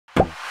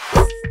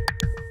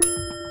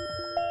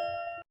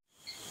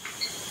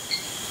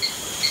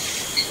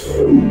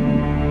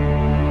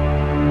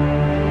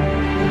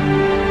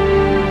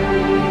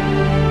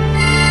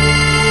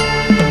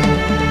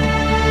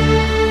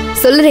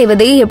சொல்லு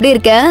ரேவதி, எப்படி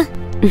இருக்க?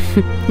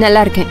 நல்லா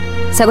இருக்கேன்.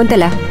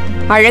 சகுந்தலா,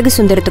 அழகு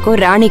சுந்தரத்துக்கும்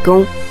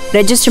ராணிக்கும்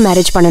ரெஜிஸ்டர்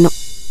மேரேஜ் பண்ணணும்.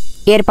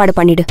 ஏற்பாடு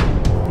பண்ணிடு.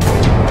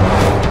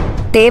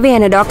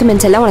 தேவையான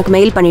டாக்குமெண்ட்ஸ் எல்லாம் உனக்கு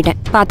மெயில் பண்ணிட்டேன்,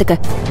 பாத்துக்க.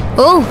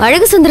 ஓ,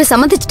 அழகு சுந்தரம்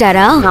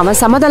சம்மதிச்சிட்டாரா?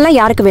 அவன் சம்மதம்லாம்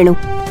யாருக்கு வேணும்?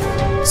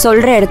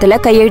 சொல்ற இடத்துல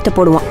கையெழுத்து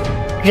போடுவான்.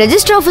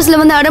 ரெஜிஸ்டர்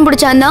ஆபீஸ்ல வந்து அடம்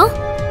பிடிச்சான்னா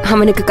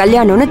அவனுக்கு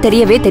கல்யாணம்னு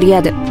தெரியவே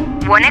தெரியாது.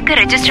 உனக்கு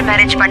ரெஜிஸ்டர்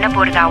மேரேஜ் பண்ண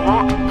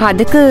போறதாவும்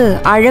அதுக்கு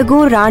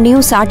அழகும்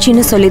ராணியும்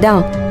சாட்சின்னு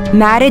சொல்லிதான்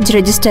மேரேஜ்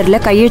ரெஜிஸ்டர்ல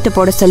கையெழுத்து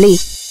போட சொல்லி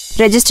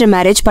ரெஜிஸ்டர்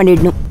மேரேஜ்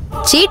பண்ணிடணும்.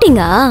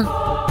 சீட்டிங்கா?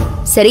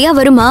 சரியா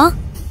வருமா?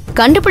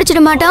 கண்டுபிடிச்சிட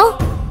மாட்டான்?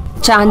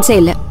 சான்ஸே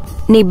இல்ல.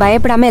 நீ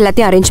பயப்படாம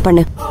எல்லாத்தையும் அரேஞ்ச்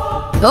பண்ணு.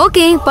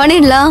 ஓகே,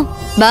 பண்ணிடலாம்.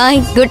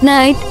 பாய், குட்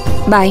நைட்.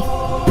 பாய்,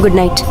 குட்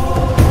நைட்.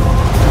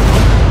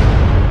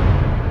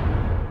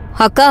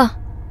 அக்கா,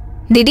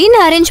 திடீர்னு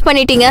அரேஞ்ச்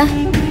பண்ணிட்டீங்க.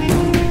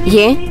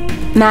 ஏன்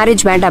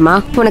மேரேஜ் வேண்டாமா?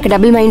 உனக்கு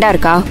டபுள் மைண்டா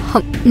இருக்கா?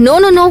 நோ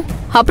நோ நோ,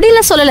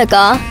 அப்படிலாம்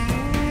சொல்லலக்கா.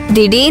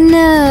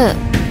 திடீர்னு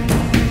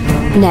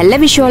நல்ல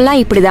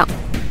விஷயம்லாம் இப்படிதான்.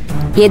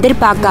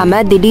 எதிர்பார்க்காம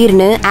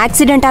திடீர்னு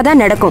ஆக்சிடென்டா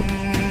தான் நடக்கும்.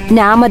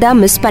 நாம தான்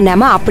மிஸ்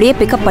பண்ணாம அப்படியே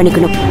பிக்கப்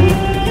பண்ணிக்கணும்.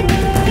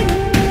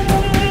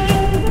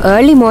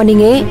 ஏர்லி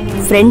மார்னிங்கே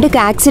ஃப்ரெண்டுக்கு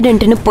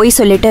ஆக்சிடென்ட்னு போய்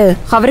சொல்லிட்டு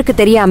அவருக்கு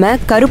தெரியாம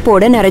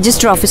கருப்போட நான்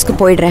ரெஜிஸ்டர் ஆஃபீஸ்க்கு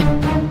போயிடுறேன்.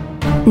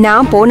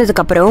 நான்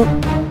போனதுக்கு அப்புறம்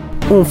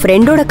உன்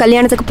ஃப்ரெண்டோட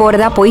கல்யாணத்துக்கு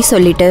போறதா போய்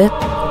சொல்லிட்டு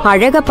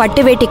அழகா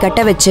பட்டு வேட்டி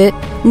கட்ட வச்சு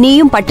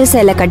நீயும் பட்டு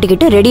சேலை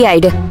கட்டிக்கிட்டு ரெடி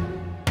ஆயிடு.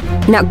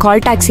 நான்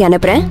கால் டாக்ஸி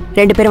அனுப்புறேன்,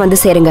 2 பேரும் வந்து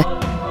சேருங்க.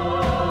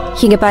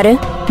 இங்க பாரு,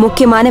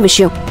 முக்கியமான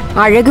விஷயம்,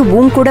 அழகு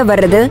உன் கூட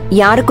வர்றது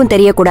யாருக்கும்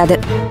தெரியக்கூடாது.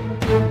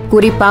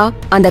 குறிப்பா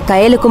அந்த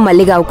கயலுக்கும்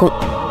மல்லிகாவுக்கும்.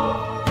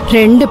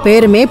 2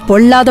 பேருமே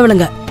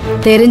பொல்லாதவளுங்க.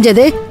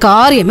 தெரிஞ்சது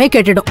காரியமே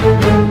கெட்டுடும்.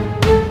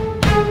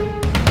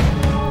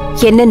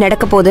 என்ன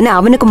நடக்க போகுதுன்னு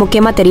அவனுக்கு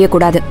முக்கியமா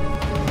தெரியக்கூடாது.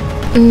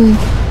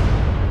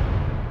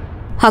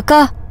 அக்கா,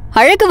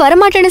 அழகு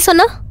வரமாட்டேன்னு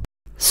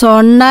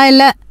சொன்னா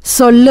இல்ல,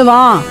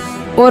 சொல்லுவான்.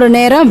 ஒரு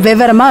நேரம்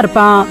விவரமா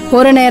இருப்பான்,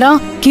 ஒரு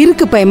நேரம்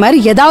கிறுக்கு பை மாதிரி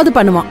ஏதாவது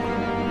பண்ணுவான்.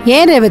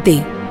 ஏன் ரேவதி,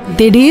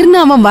 திடீர்னு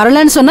அவன்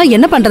வரலன்னு சொன்னா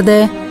என்ன பண்றது?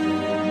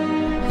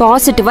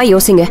 பாசிட்டிவா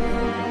யோசிங்க.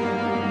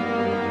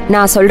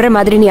 நான் சொல்ற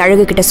மாதிரி நீ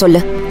அழகு கிட்ட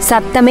சொல்லு.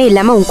 சத்தமே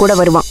இல்லாம உன் கூட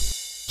வருவான்.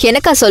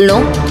 எனக்கா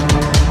சொல்லணும்?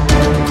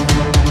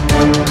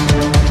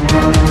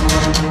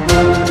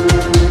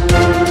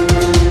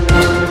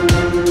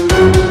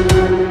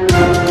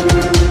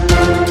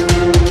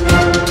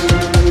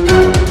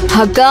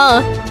 அக்கா,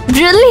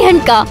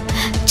 பிரில்லியன்ட்கா.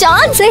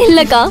 சான்ஸே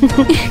இல்லக்கா.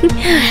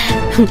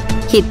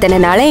 இத்தனை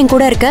நாளே என்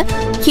கூட இருக்க,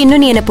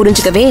 இன்னும் நீ என்ன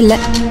புரிஞ்சுக்கவே இல்ல.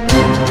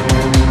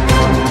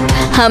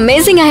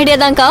 அமேசிங் ஐடியா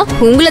தான்க்கா.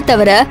 உங்களை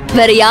தவிர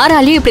வேற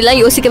யாராலையும்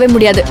இப்படிலாம் யோசிக்கவே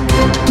முடியாது.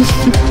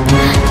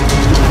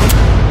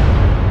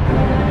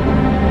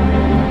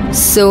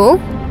 சோ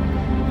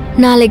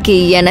நாளைக்கு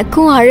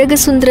எனக்கும் அழகு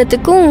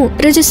சுந்தரத்துக்கும்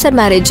ரெஜிஸ்டர்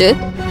மேரேஜ்.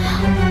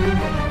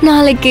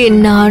 நாளைக்கு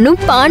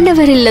நானும்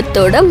பாண்டவர்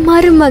இல்லத்தோட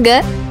மருமக.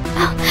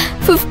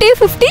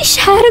 50-50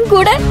 ஷேரும்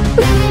கூட.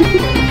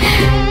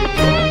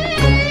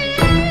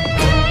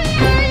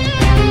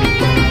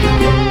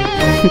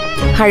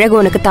 அழகு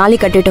உனக்கு தாலி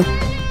கட்டிட்டும்.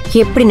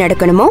 எப்படி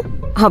நடக்கணுமோ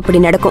அப்படி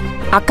நடக்கும்.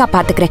 அக்கா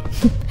பாத்துக்கிறேன்.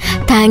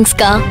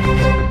 தேங்க்ஸ்கா.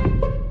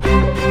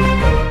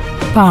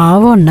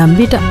 பாவம்,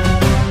 நம்பிட்டான்.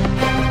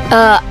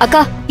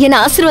 அக்கா, என்ன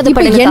ஆசீர்வாதம்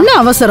பண்ணுங்க. என்ன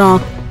அவசரம்?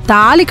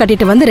 தாலி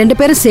கட்டிட்டு வந்து 2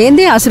 பேரும்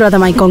சேர்ந்தே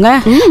ஆசீர்வாதம் வாங்கிக்கோங்க.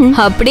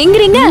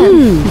 அப்படிங்கிறீங்க?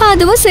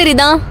 அதுவும்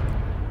சரிதான்.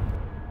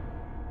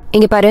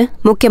 இங்க பாரு,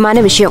 முக்கியமான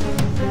விஷயம்,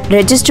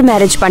 ரெஜிஸ்டர்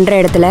மேரேஜ் பண்ற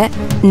இடத்துல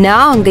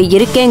நான் அங்க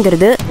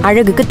இருக்கேங்கிறது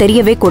அழகுக்கு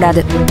தெரியவே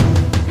கூடாது.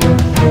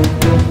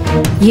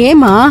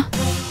 ஏமா?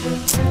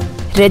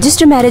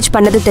 ரெஜிஸ்டர் மேரேஜ்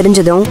பண்ணது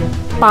தெரிஞ்சதும்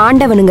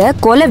பாண்டவனுங்க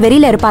கொலை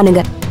வெறியில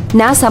இருப்பானுங்க.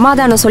 நான்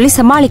சமாதானம் சொல்லி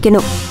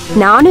சமாளிக்கணும்.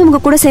 நானும் இவங்க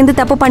கூட சேர்ந்து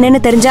தப்பு பண்ணேன்னு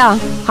தெரிஞ்சா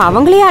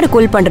அவங்களே யாரு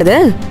கூல் பண்றது?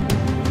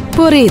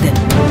 புரியுது.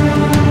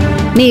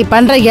 நீ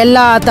பண்ற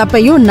எல்லா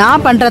தப்பையும்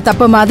நான் பண்ற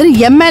தப்பு மாதிரி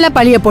என் மேல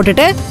பழிய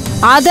போட்டுட்டு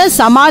அத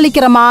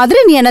சமாளிக்கிற மாதிரி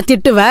நீ என்ன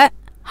திட்டுவ,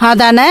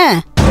 அதானே?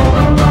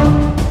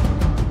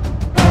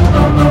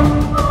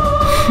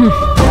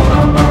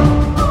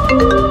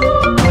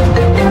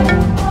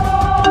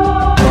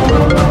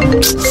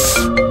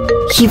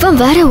 இவன்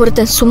வேற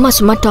ஒருத்தன் சும்மா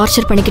சும்மா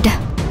torture பண்ணிக்கிட்ட.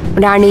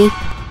 Rani,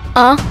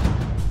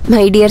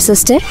 my dear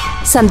sister,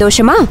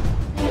 சந்தோஷமா?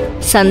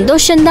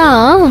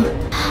 சந்தோஷம்தான்.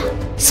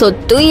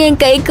 சொத்தும்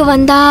என் கைக்கு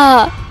வந்தா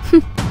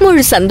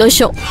முழு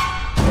சந்தோஷம்.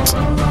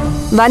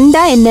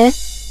 வந்தா என்ன,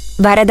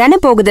 வரதானே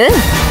போகுது.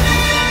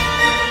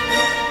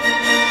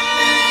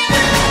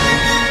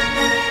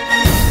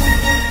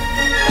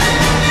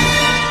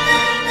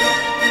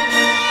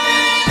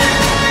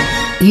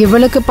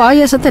 இவளுக்கு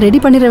பாயாசத்தை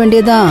ரெடி பண்ணிட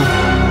வேண்டியதான்.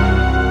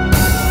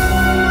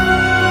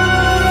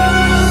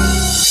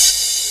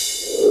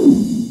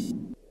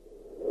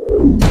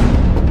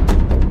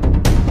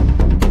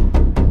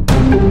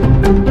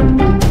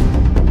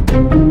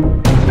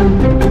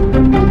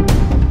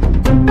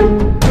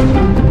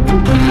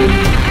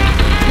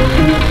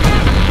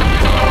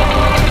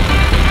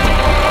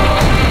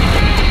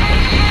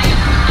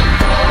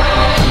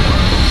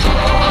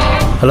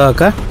 ஹலோ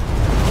அக்கா.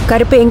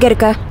 கருப்பு எங்க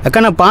இருக்க? அக்கா,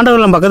 நான் பாண்டவர்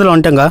இல்லம் பக்கத்தில்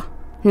வந்துட்டேங்க.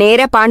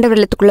 நேரா பாண்டவர்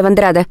இல்லத்துக்குள்ள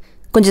வந்துடாத.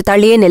 கொஞ்சம்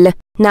தள்ளியே நில்லு,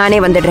 நானே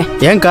வந்துடுறேன்.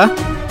 ஏங்கா?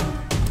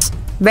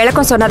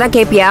 விளக்கம் சொன்னாதான்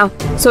கேப்பியா?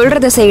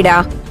 சொல்றத செய்டா.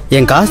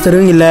 என் காசு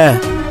தருவீங்கல்ல?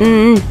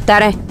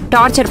 தரேன்.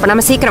 டார்ச்சர்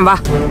பண்ணாம சீக்கிரம் வா.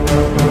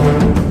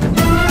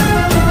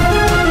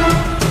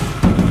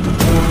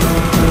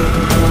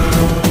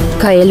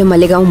 கயலும்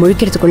மல்லிகாவும்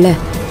முழிக்கிறதுக்குள்ள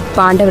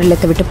பாண்டவர்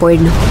இல்லத்தை விட்டு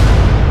போயிடணும்.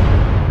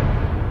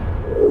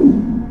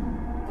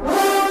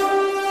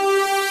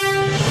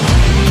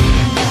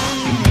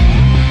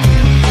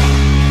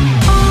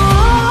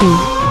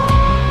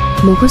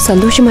 முகம்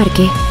சந்தோஷமா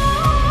இருக்கே,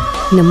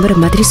 நம்புற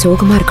மாதிரி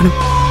சோகமா இருக்கணும்.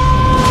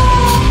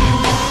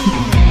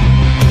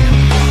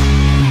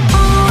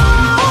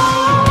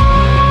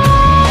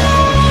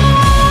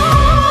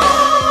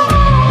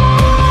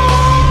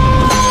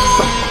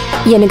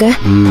 எனக்கு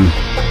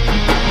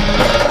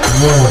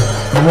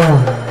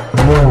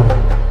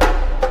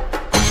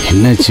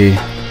என்னாச்சு?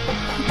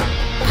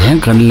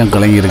 ஏன் கண்ணெல்லாம்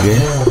கலங்கிருக்கு?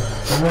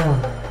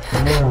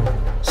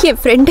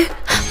 என்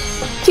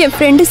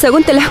ஃப்ரெண்டு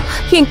சகுந்தலா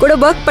என் கூட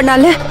ஒர்க்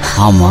பண்ணால.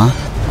 ஆமா,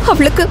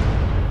 அவளுக்கு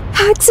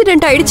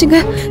ஆக்சிடென்ட் ஆயிடுச்சுங்க.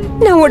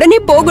 நான் உடனே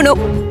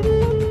போகணும்.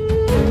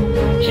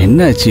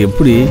 என்னாச்சு?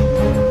 எப்படி?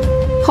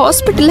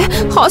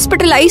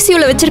 ஹாஸ்பிட்டல்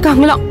ஐசியூல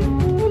வச்சிருக்காங்களாம்.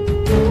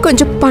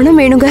 கொஞ்சம் பணம்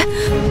வேணுங்க,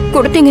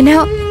 கொடுத்தீங்கன்னா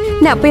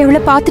நான் போய்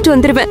அவளை பார்த்துட்டு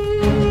வந்துருவேன்.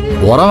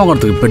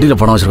 உரமாக்கிறதுக்கு பெட்டியில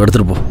பணம் வச்சு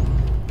எடுத்துட்டு போ.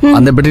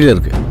 அந்த பெட்டியில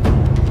இருக்கு.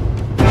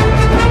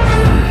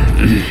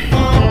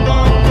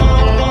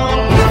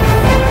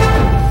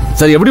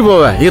 சரி, எப்படி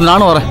போவ? இரு,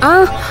 நானும் வரேன்.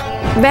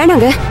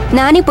 வேணாங்க,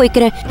 நானே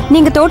போய்க்கிறேன்.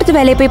 நீங்க தோட்டத்து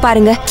வேலையை போய்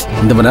பாருங்க.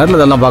 இந்த மணி நேரத்துல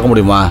இதெல்லாம் பார்க்க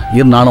முடியுமா?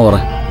 இரு, நானும்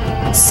வரேன்.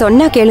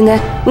 சொன்னா கேளுங்க.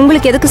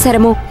 உங்களுக்கு எதுக்கு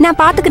சிரமம்? நான்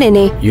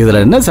பாத்துக்கிறேனே.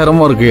 இதுல என்ன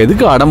சிரமம் இருக்கு?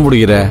 எதுக்கு அடம்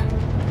பிடிக்கிற?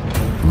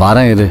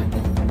 வரேன், இரு.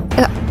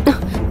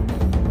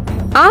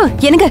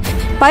 எனக்கு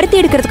பருத்தி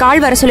எடுக்கிறதுக்கு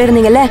ஆள் வர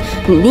சொல்லிருந்தீங்கல்ல,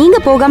 நீங்க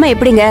போகாம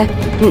எப்படிங்க?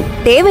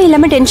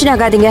 தேவையில்லாம டென்ஷன்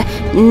ஆகாதீங்க,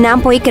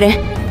 நான் போய்க்கிறேன்.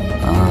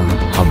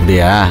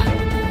 அப்படியா?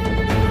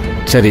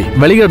 சரி,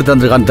 வெளியே எடுத்து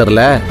வந்துருக்கான்னு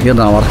தெரியல. இரு,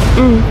 நான் வரேன்.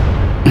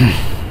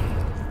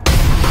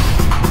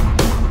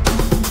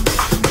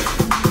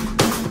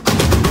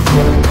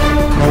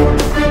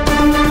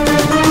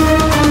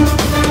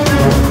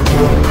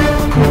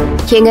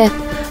 ஏங்க,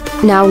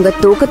 நான் உங்க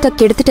தூக்கத்தை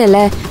கெடுத்துட்டேன்ல,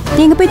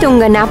 நீங்க போய்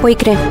தூங்க, நான்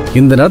போய்க்கிறேன்.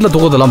 இந்த நேரத்தில்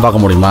தூக்கத்தெல்லாம்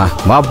பார்க்க முடியுமா?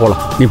 வா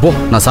போலாம். நீ போ,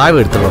 நான் சாய்வை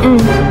எடுத்துட்டு வரேன்.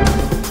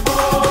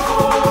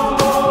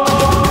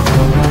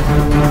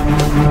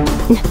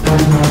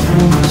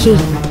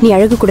 நீ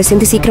அழகு கூட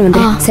சேர்ந்து சீக்கிரம்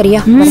வந்து,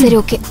 சரியா? சரி,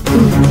 ஓகே.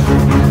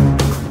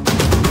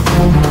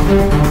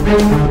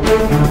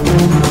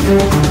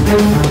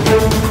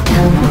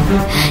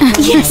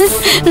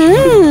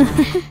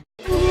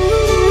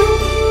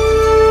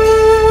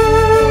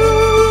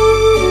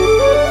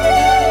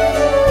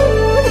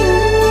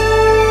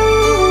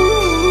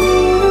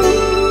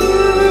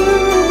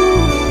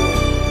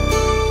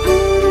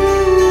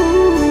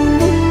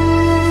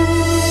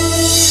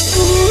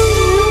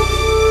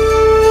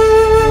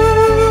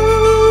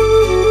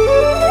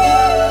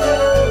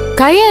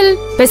 கயல்,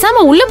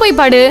 பேசாம உள்ள போய்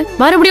பாடு.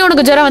 மறுபடியும்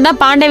உனக்கு ஜுரம் வந்தா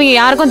பாண்டவிங்க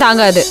யாருக்கும்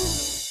தாங்காது.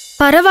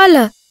 பரவாயில்ல,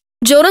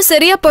 ஜுரம்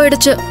சரியா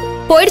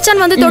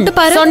போயிடுச்சான்னு வந்து தொட்டு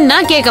பாரு. சொன்னா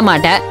கேட்க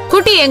மாட்டேன்.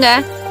 குட்டி எங்க?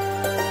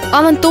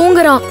 அவன்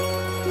தூங்குறான்.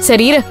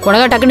 சரி இரு,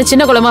 உனக்கு டக்குன்னு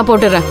சின்ன குளமா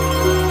போட்டுறேன்.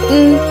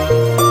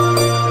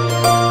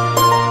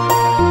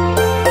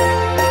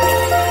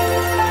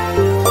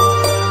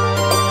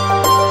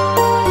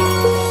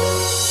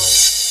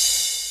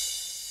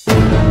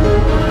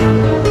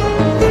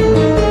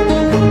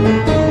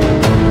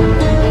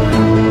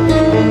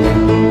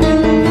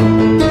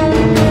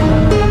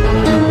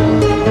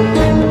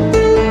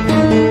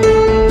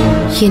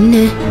 என்ன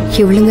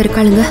இவளுங்க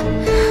இருக்காளுங்க?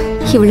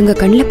 இவளுங்க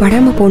கண்ணில்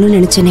படாம போகணும்னு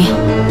நினைச்சனே.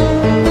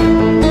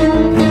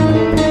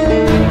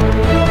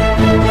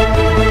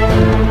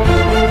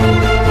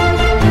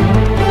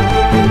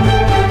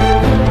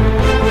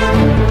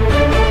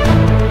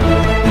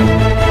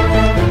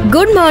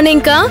 குட்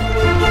மார்னிங்க்கா.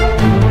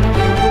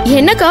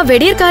 என்னக்கா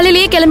வெடியற்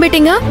காலையிலேயே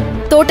கிளம்பிட்டீங்க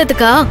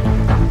தோட்டத்துக்கா?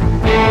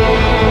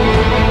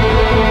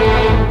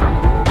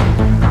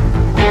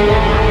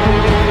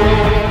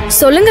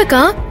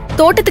 சொல்லுங்கக்கா,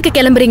 தோட்டத்துக்கு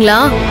கிளம்புறீங்களா?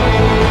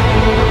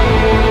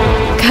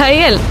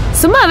 கயல்,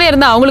 சும்மாவே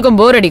இருந்தா அவங்களுக்கும்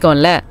போர்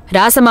அடிக்கும்ல.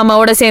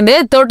 ராசமாமாவோட சேர்ந்து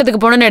தோட்டத்துக்கு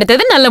போகணும்னு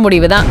எடுத்தது நல்ல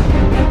முடிவுதான்.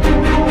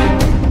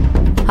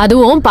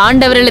 அதுவும்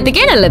பாண்டவர்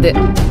இல்லத்துக்கே நல்லது.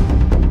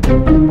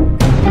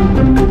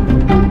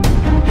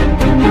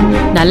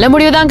 நல்ல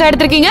முடிவுதான்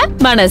எடுத்திருக்கீங்க,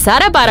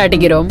 மனசார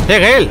பாராட்டிக்கிறோம்.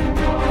 கயல்,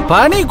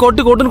 பனி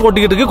கொட்டுன்னு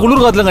கொட்டிக்கிட்டு இருக்கு.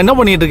 குளிர் காத்துல என்ன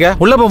பண்ணிட்டு இருக்க?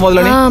 உள்ள போ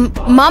முதல்ல நீ.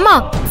 மாமா,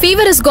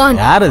 ஃபீவர் இஸ்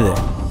கான். யார் அது?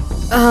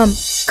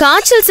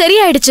 காய்ச்சல்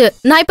சரியாயிடுச்சு.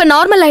 நான் இப்ப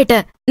நார்மல்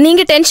ஆயிட்டேன்.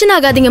 நீங்க டென்ஷன்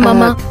ஆகாதீங்க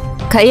மாமா.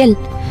 கயல்,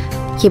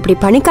 இப்படி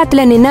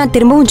பனிக்காத்துல நின்னா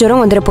திரும்பவும்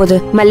ஜுரம் வந்துட போகுது.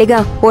 மல்லிகா,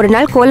 ஒரு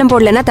நாள் கோலம்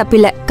போடலன்னா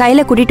தப்பில்ல.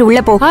 கையில கூட்டிட்டு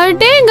உள்ள போ.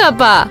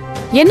 அடேங்கப்பா,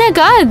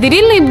 என்னக்கா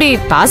திடீர்னு இப்படி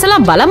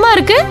பாசலாம் பலமா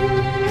இருக்கு?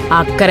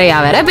 அக்கறையா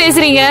வேற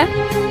பேசுறீங்க.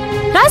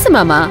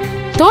 ராசமாமா,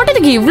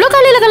 தோட்டத்துக்கு இவ்ளோ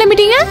காலையில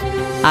கிளம்பிட்டீங்க?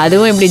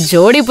 அதுவும் இப்படி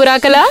ஜோடி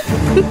புறாக்களா?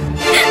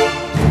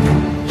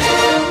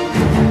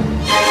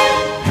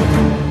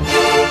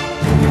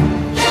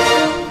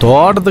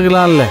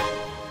 தோட்டத்துக்குலாம் இல்ல,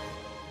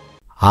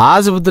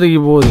 ஆஸ்பத்திரிக்கு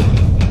போகுது.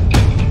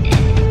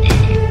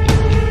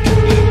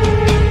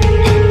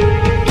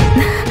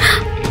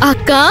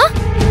 அக்கா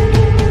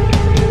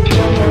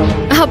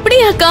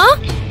அப்படியா அக்கா?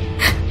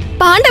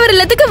 பாண்டவர்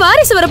இல்லத்துக்கு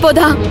வாரிசு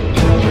வரப்போதா?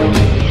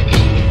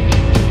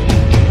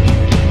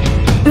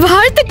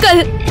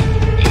 வாழ்த்துக்கள்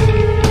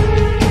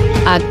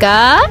அக்கா.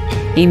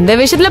 இந்த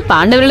விஷயத்துல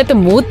பாண்டவர் இல்லத்து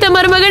மூத்த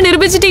மருமகன்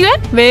நிரூபிச்சிட்டீங்க.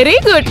 Very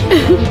good.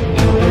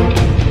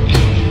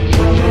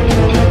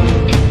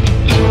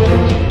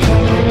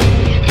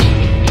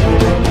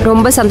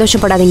 ரொம்ப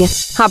சந்தோஷப்படாதீங்க,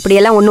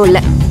 அப்படியெல்லாம் ஒண்ணும்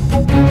இல்ல.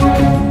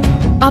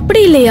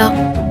 அப்படி இல்லையா?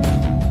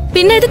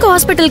 பின்ன எதுக்கு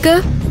ஹாஸ்பிட்டலுக்கு?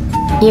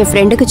 என்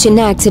ஃப்ரெண்டுக்கு சின்ன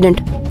ஆக்சிடென்ட்,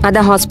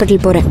 அதான்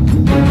ஹாஸ்பிட்டல் போறேன்.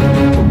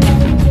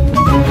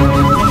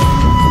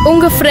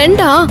 உங்க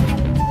ஃப்ரெண்டா?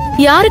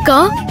 யாருக்கா?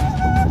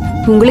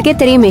 உங்களுக்கே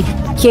தெரியுமே,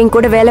 என்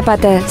கூட வேலை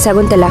பார்த்த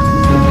சகுந்தலா.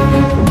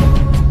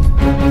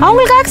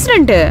 அவங்களுக்கு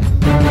ஆக்சிடென்ட்.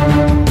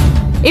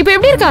 இப்ப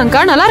எப்படி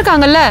இருக்காங்கக்கா? நல்லா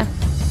இருக்காங்கல்ல?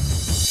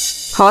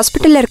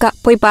 ஹாஸ்பிட்டல்ல இருக்கா,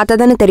 போய் பார்த்தா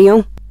தானே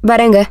தெரியும்.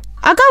 வரேங்க.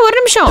 அக்கா ஒரு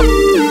நிமிஷம்.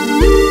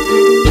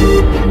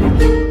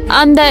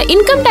 அந்த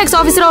இன்கம் டாக்ஸ்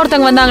ஆபீசரா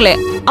ஒருத்தங்க வந்தாங்களே,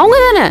 அவங்க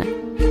தானே?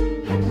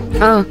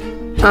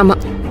 ஆமா,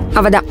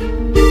 அவதான்.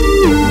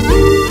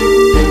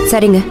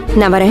 சரிங்க,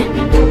 நான் வரேன்.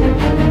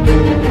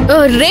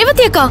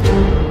 ரேவதி அக்கா,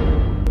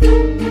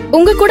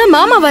 உங்க கூட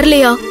மாமா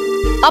வரலையா?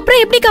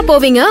 அப்புறம் எப்படிக்கா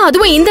போவீங்க?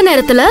 அதுவும் இந்த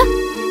நேரத்துல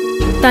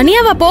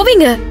தனியாவா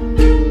போவீங்க?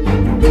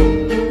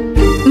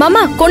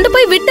 மாமா கொண்டு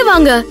போய் விட்டு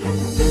வாங்க.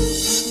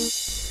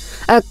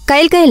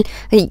 கயல்,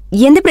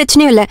 எந்த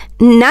பிரச்சனையும் இல்ல,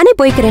 நானே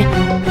போய்க்கிறேன்.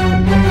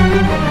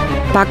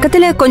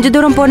 பக்கத்துல கொஞ்ச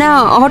தூரம் போனா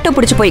ஆட்டோ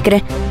பிடிச்சு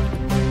போய்க்கிறேன்.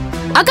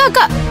 அக்கா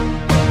அக்கா,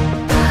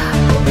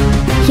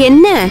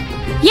 என்ன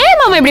ஏன்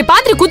மாமா இப்படி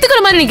பாத்துட்டு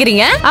குத்துக்கிற மாதிரி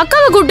நிக்கிறீங்க?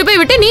 அக்காவை கூட்டு போய்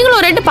விட்டு நீங்களும்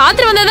ஒரு ரெண்டு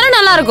பாத்திரம் வந்தா தானே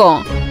நல்லா இருக்கும்.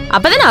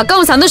 அப்பதானே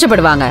அக்காவும்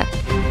சந்தோஷப்படுவாங்க.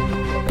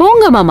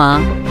 போங்க மாமா.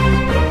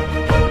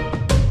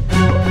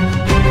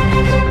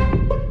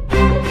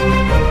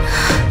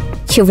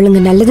 இவளுங்க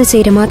நல்லது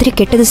செய்யற மாதிரி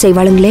கெட்டது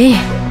செய்வாளுங்களே.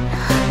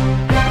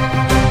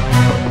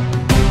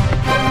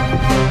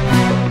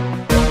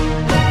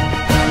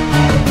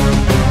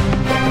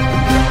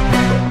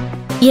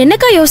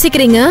 என்னக்கா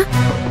யோசிக்கிறீங்க?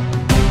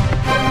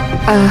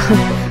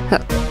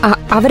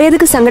 அவரை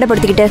எதுக்கு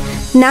சங்கடப்படுத்திக்கிட்டு,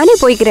 நானே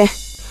போய்க்கிறேன்.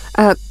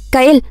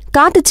 கயல்,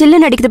 காத்து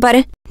சில்லுன்னு அடிக்குது பாரு,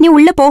 நீ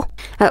உள்ள போ.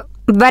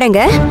 வரேங்க.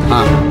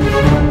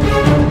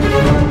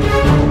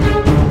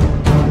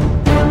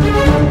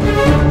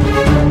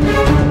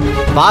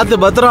 பார்த்து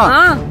பத்திரம்.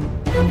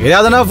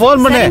 ஏதாவது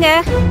போன் பண்ணு.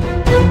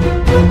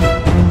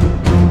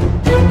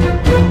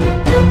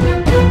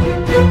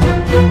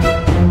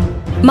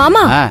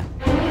 மாமா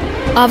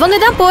அவங்க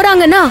தான்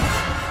போறாங்கன்னா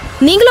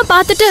நீங்களும்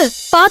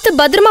பார்த்து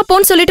பத்திரமா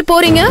போன்னு சொல்லிட்டு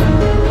போறீங்க.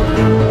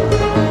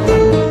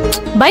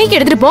 பைக்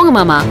எடுத்துட்டு போங்க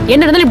மாமா.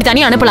 என்ன இருந்தாலும் இப்படி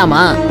தனியா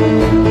அனுப்பலாமா?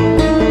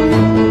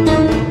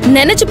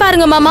 நினைச்சு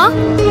பாருங்க மாமா,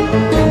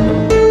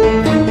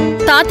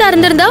 தாத்தா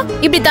இருந்திருந்தா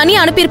இப்படி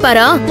தனியா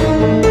அனுப்பியிருப்பாரா?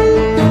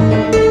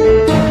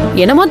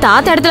 என்னமோ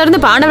தாத்தா இடத்துல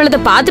இருந்து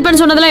பாண்டவளத்தை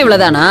பாத்துப்பேன்னு சொன்னதெல்லாம்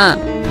இவ்வளவுதானா?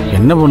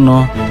 என்ன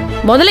பண்ணும்?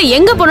 முதல்ல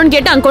எங்க போகணும்னு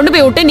கேட்டு அங்க கொண்டு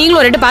போய் விட்டு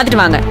நீங்களும் ஒரு ரெண்டு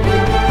பாத்துட்டு வாங்க.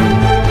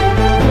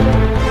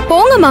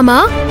 போங்க மாமா.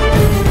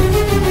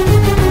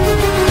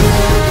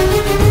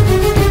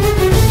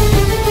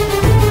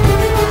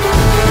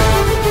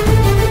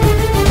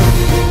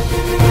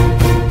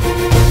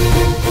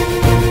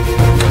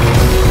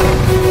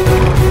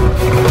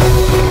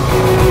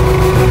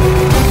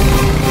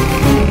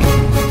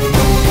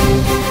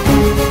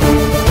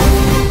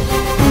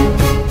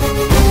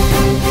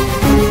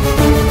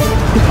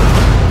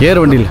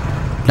 ஏறு வண்டியில்,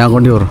 நான்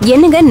கொண்டு வரோம்.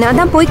 என்னங்க, நான்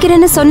தான்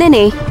போய்க்கிறேன்னு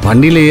சொன்னேனே.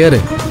 வண்டியில் ஏறு.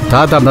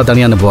 தாத்தா இருந்தா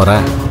தனியாக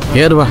போகிறேன்.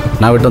 ஏறுவா,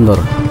 நான் விட்டு வந்து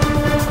வரேன்.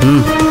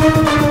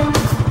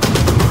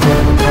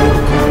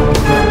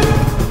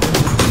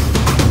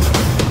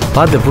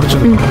 பார்த்து பிடிச்சி.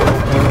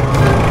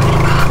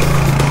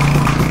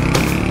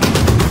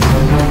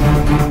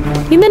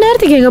 இந்த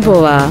நேரத்துக்கு எங்க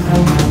போவா?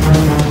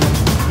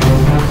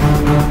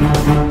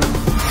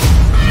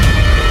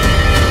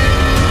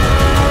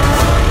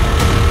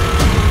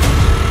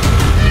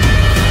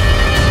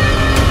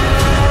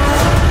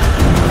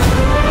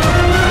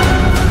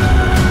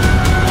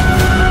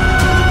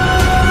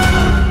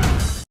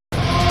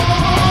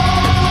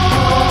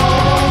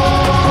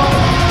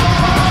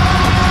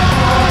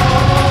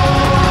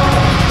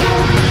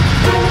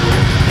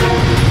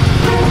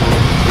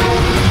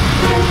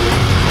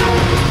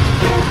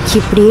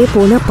 இப்படியே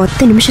போனா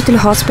 10 நிமிஷத்துல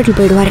ஹாஸ்பிட்டல்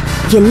போயிடுவாரு.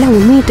 எல்லாம்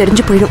உண்மையை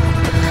தெரிஞ்சு போயிடும்.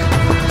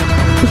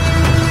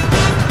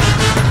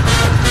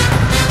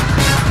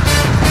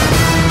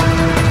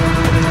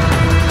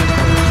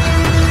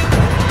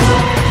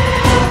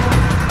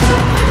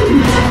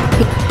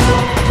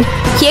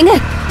 ஏங்க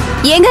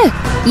ஏங்க,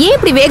 ஏன்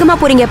இப்படி வேகமா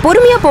போறீங்க?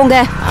 பொறுமையா போங்க.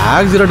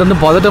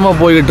 ஆக்சிடென்ட் பதட்டமா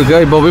போய்கிட்டு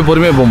இருக்க, இப்போ போய்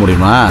பொறுமையா போக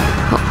முடியுமா?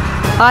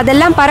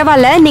 அதெல்லாம்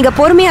பரவாயில்ல, நீங்க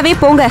பொறுமையாவே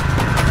போங்க.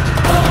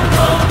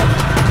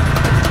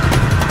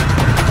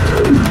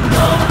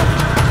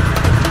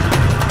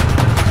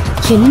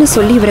 என்ன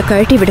சொல்லி இவரை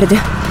கழட்டி விடுறது?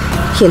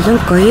 எல்லாம்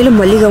கையிலும்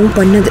மல்லிகாவும்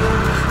பண்ணது.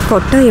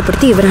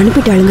 கொட்டாயப்படுத்தி இவரை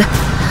அனுப்பிட்டாளுங்க.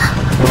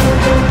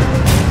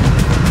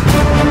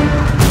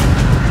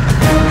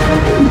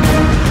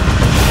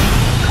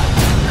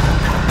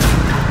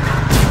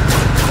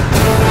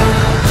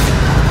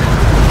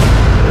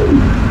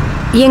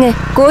 ஏங்க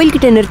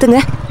கோயில்கிட்ட நிறுத்துங்க.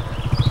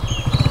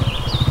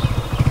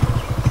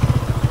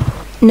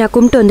 நான்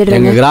கும்பிட்டு வந்துடுறேன்.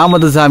 எங்க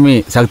கிராமத்து சாமி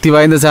சக்தி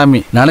வாய்ந்த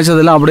சாமி,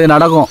 நினைச்சதெல்லாம் அப்படியே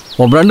நடக்கும்.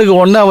 உன் ஃப்ரெண்டுக்கு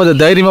ஒண்ணு அவ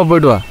தைரியமா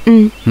போயிட்டு வா.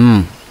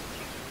 ம்.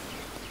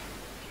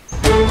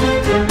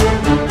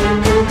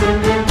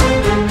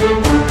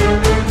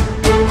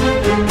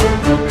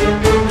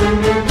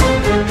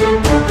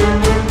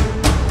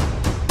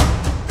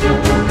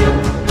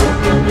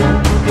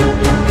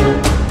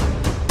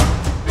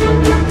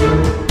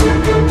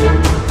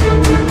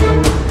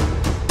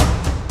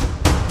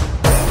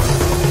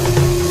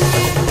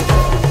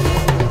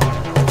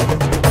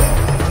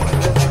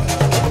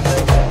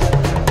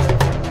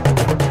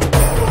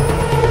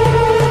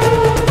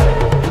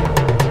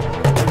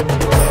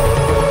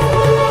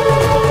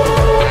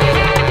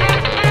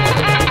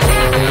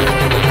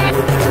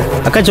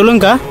 அக்கா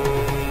சொல்லுங்கக்கா.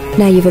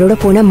 நான் இவரோட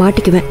போனா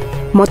மாட்டிக்குவேன்.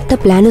 மொத்த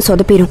பிளானும்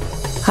சொதப்பிடும்.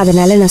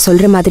 அதனால நான்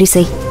சொல்ற மாதிரி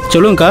செய்.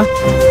 சொல்லுங்கக்கா.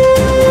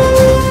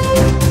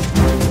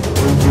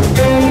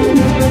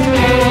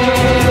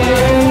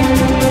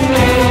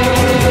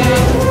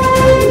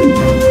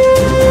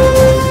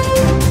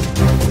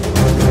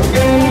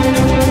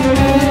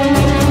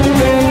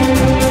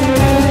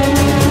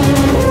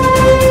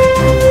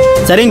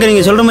 சரிங்க,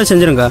 நீங்க சொல்ற மாதிரி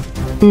செஞ்சிருங்க.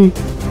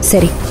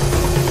 சரி.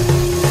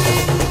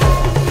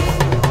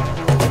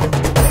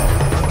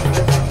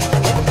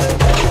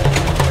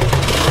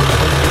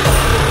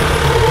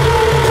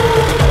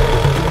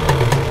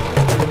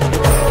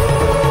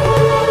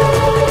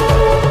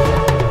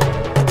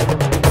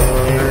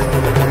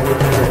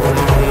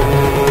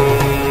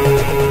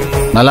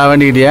 நல்லா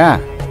வேண்டிக்கிட்டியா?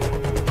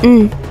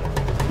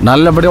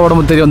 நல்லபடியா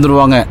உடம்பு தெரிய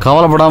வந்துருவாங்க,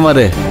 கவலைப்படாம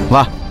இரு.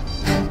 வா.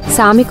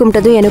 சாமி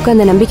கும்பிட்டதும் எனக்கும்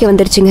அந்த நம்பிக்கை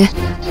வந்துருச்சுங்க.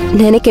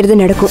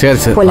 நினைக்கிறது நடக்கும்.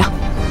 சரி சரி போலாம்.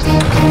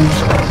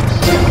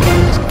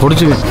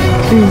 பிடிச்சிக்க.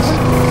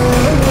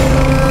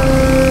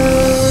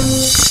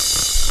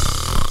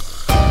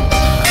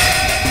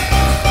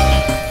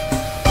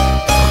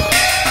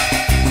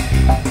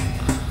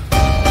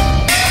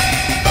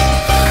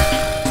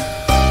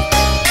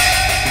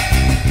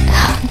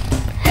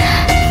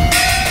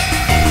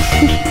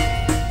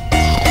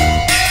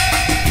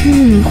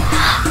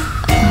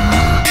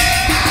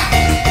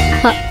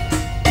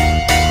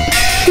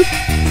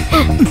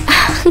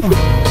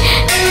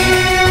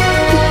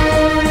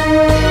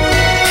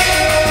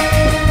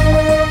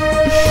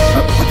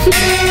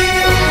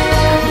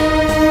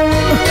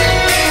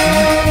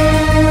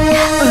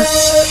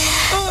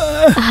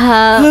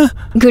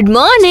 Good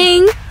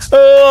morning.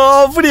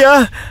 அப்படியா?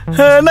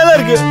 நல்லா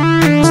இருக்கு.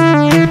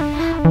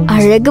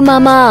 அழகு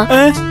மாமா,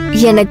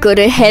 எனக்கு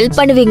ஒரு ஹெல்ப்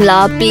பண்ணுவீங்களா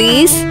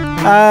ப்ளீஸ்?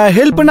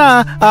 ஹெல்ப்னா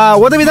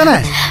உதவி தானே?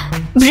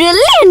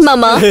 பிரில்லியன்ட்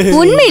மாமா,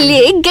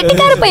 உண்மையிலேயே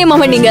கெட்டிக்கார பையன்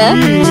மாமா நீங்க.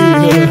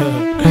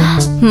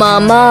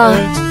 மாமா,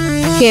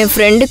 என்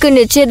ஃப்ரெண்டுக்கு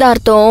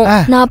நிச்சயதார்த்தம்,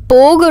 நான்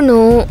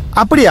போகணும்.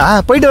 அப்படியா?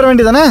 போயிட்டு வர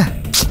வேண்டியதானே?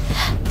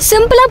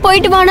 சிம்பிளா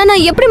போயிட்டு வானா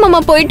நான் எப்படி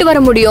மாமா போயிட்டு வர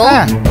முடியும்?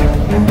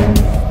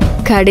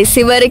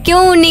 கடைசி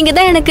வரைக்கும் நீங்க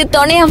தான் எனக்கு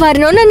துணையா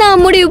வரணும்னு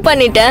நான் முடிவு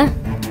பண்ணிட்டேன்.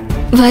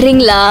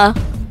 வரீங்களா?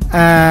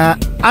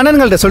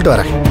 அண்ணன்கள்ட்ட சொல்லிட்டு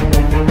வரேன்.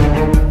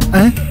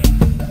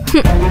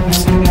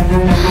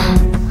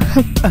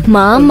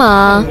 மாமா,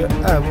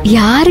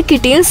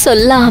 யாருக்கிட்டையும்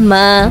சொல்லாம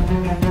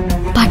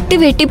பட்டு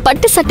வெட்டி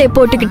பட்டு சட்டை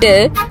போட்டுக்கிட்டு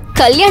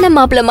கல்யாண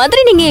மாப்பிள்ள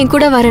மாதிரி நீங்க என்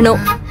கூட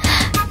வரணும்.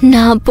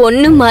 நான்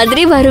பொண்ணு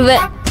மாதிரி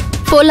வருவேன்.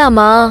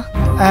 போலாமா?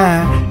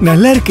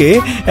 நல்லா இருக்கு.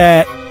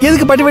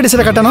 எதுக்கு பட்டு வெட்டி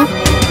சட்டை கட்டணும்?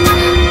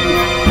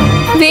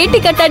 வேட்டி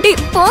கட்டாட்டி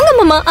போங்க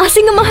மாமா,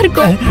 அசிங்கமா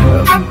இருக்கும்.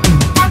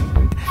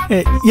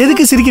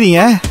 எதுக்கு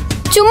சிரிக்கிறீங்க?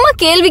 சும்மா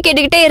கேள்வி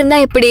கேட்டுக்கிட்டே இருந்தா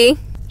எப்படி?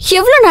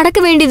 எவ்வளவு நடக்க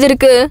வேண்டியது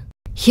இருக்கு.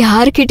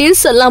 யாருக்கிட்டையும்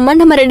சொல்லாம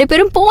நம்ம 2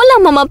 பேரும்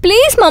போலாம் மாமா,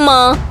 ப்ளீஸ் மாமா.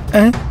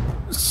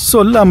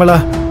 சொல்லாமலா?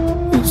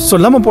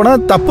 சொல்லாம போனா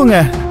தப்புங்க.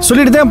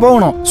 சொல்லிட்டு தான்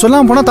போகணும்.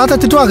 சொல்லாம போனா தாத்தா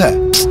திட்டுவாங்க.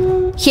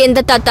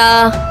 எந்த தாத்தா?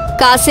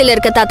 காசில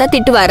இருக்க தாத்தா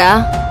திட்டுவாரா?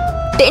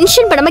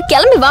 டென்ஷன் பண்ணாம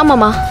கிளம்பி வா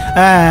மாமா.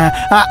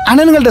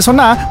 அண்ணன்கள்ட்ட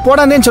சொன்னா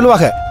போடாதேன்னு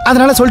சொல்லுவாங்க.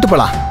 அதனால சொல்லிட்டு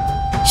போலாம்.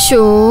 ஷோ,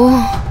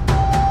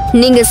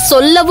 நீங்க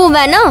சொல்லவும்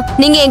வேணாம்,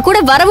 நீங்க என் கூட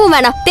வரவும்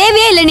வேணாம்.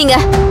 தேவையே இல்லை. நீங்க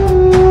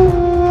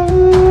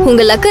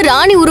உங்களுக்கு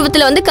ராணி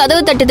உருவத்துல வந்து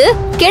கதவு தட்டுது,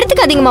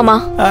 கெடுத்துக்காதீங்க மாமா.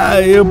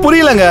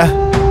 புரியலங்க.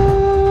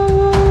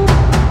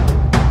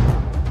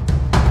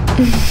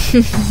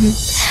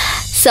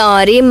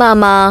 சாரி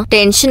மாமா,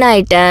 டென்ஷன்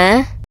ஆயிட்டேன்.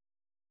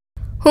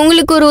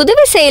 உங்களுக்கு ஒரு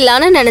உதவி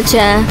செய்யலான்னு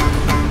நினைச்சேன்.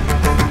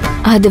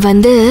 அது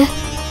வந்து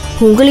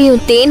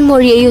உங்களையும்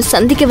தேன்மொழியையும்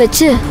சந்திக்க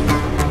வச்சு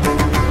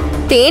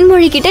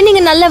தேன்மொழி கிட்ட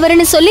நீங்க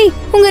நல்லவர்னு சொல்லி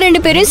உங்க 2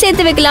 பேரையும்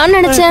சேர்த்து வைக்கலாம்னு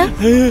நினைச்சேன்.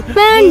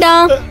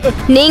 வேண்டாம்,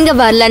 நீங்க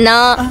வரலனா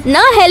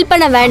நான் ஹெல்ப்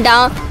பண்ண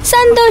வேண்டாம்.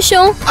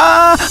 சந்தோஷம்.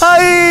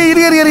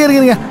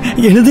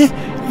 என்னது?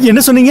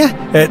 என்ன சொன்னீங்க?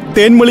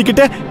 தேன்மொழி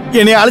கிட்ட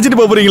என்னை அழைச்சிட்டு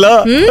போறீங்களா?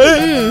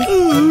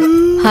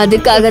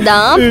 அதுக்காக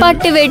தான்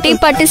பட்டு வேட்டி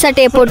பட்டு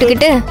சட்டையை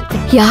போட்டுக்கிட்டு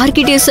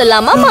யார்கிட்டயும்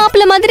சொல்லாம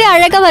மாப்பிள்ள மாதிரி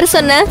அழகா வர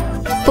சொன்ன.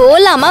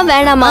 போலாமா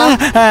வேணாமா?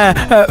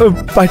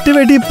 பட்டு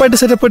வேட்டி பட்டு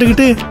சட்டை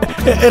போட்டுக்கிட்டு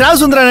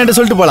ராசுந்தரா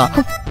சொல்லிட்டு போலாம்.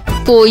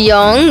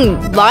 போயாங்,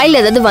 வாயில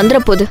ஏதாவது வந்துற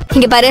போது.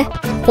 இங்க பாரு,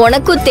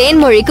 உனக்கும்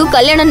தேன்மொழிக்கும்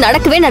கல்யாணம்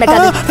நடக்கவே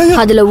நடக்காது.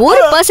 அதுல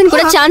 1%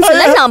 கூட சான்ஸ்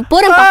இல்ல. நான்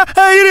போறேன்.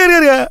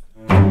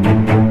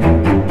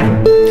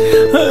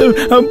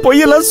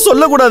 பொய்யெல்லாம்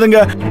சொல்லக்கூடாதுங்க,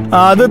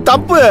 அது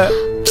தப்பு.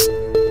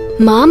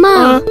 மாமா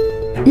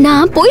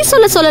நான் பொய்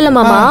சொல்லல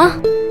மாமா.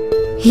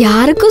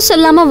 யாருக்கும்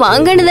சொல்லாம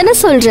வாங்கன்னு தானே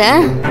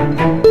சொல்றேன்.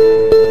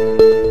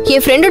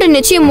 என் ஃப்ரெண்டோட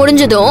நிச்சயம்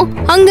முடிஞ்சதும்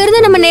அங்க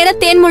இருந்து நம்ம நேரா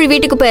தேன்மொழி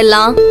வீட்டுக்கு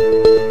போயிடலாம்.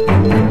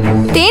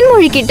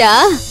 தேன்மொழி கிட்ட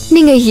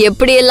நீங்க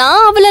எப்படி எல்லாம்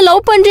அவளை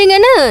லவ்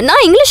பண்றீங்கன்னு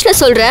நான் இங்கிலீஷ்ல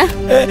சொல்றேன்.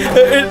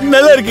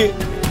 நல்லா இருக்கு.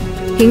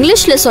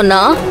 இங்கிலீஷ்ல சொன்னா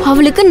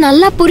அவளுக்கு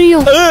நல்லா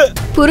புரியும்.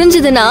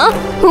 புரிஞ்சதுன்னா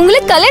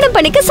உங்களுக்கு கல்யாணம்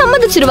பண்ணிக்க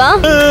சம்மதிச்சிருவா.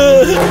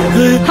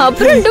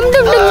 அப்புறம் டும்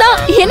டும் டும் தான்.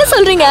 என்ன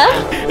சொல்றீங்க?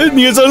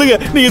 நீங்க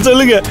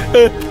சொல்லுங்க.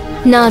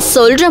 நான்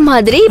சொல்ற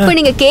மாதிரி இப்ப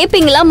நீங்க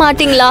கேப்பீங்களா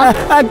மாட்டீங்களா?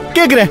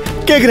 கேக்குறேன்.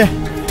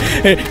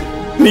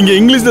 நீங்க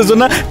இங்கிலீஷ்ல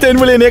சொன்னா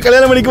தேன்மொழி என்னைய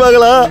கல்யாணம்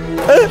பண்ணிக்குவாங்களா?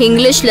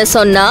 இங்கிலீஷ்ல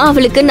சொன்னா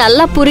அவளுக்கு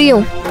நல்லா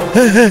புரியும்.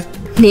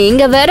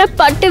 நீங்க வேற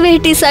பட்டு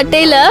வேட்டி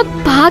சட்டையில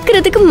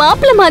பாக்குறதுக்கு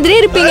மாப்பிள்ள மாதிரி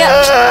இருப்பீங்க.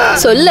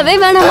 சொல்லவே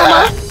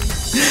வேணாமா.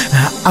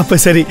 அப்ப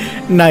சரி,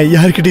 நான்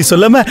யார்கிட்டயும்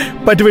சொல்லாம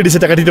பட்டு வேட்டி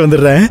சட்டை கட்டிட்டு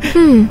வந்துடுறேன்.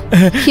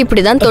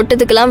 இப்படிதான்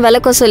தொட்டதுக்கெல்லாம்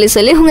விளக்கம்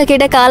சொல்லி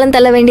உங்ககிட்ட காலம்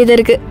தள்ள வேண்டியது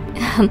இருக்கு.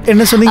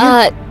 என்ன சொன்னீங்க?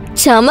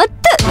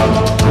 சமத்து.